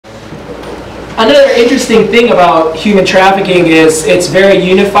interesting thing about human trafficking is it's very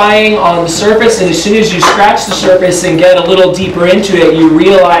unifying on the surface, and as soon as you scratch the surface and get a little deeper into it, you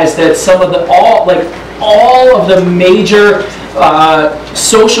realize that all of the major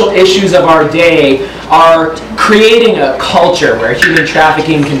social issues of our day are creating a culture where human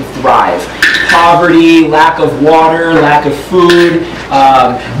trafficking can thrive. Poverty, lack of water, lack of food,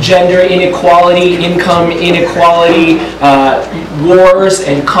 gender inequality, income inequality, wars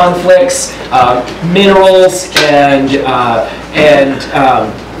and conflicts, minerals, and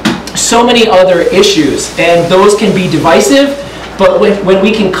so many other issues. And those can be divisive, but when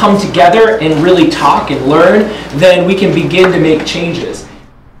we can come together and really talk and learn, then we can begin to make changes.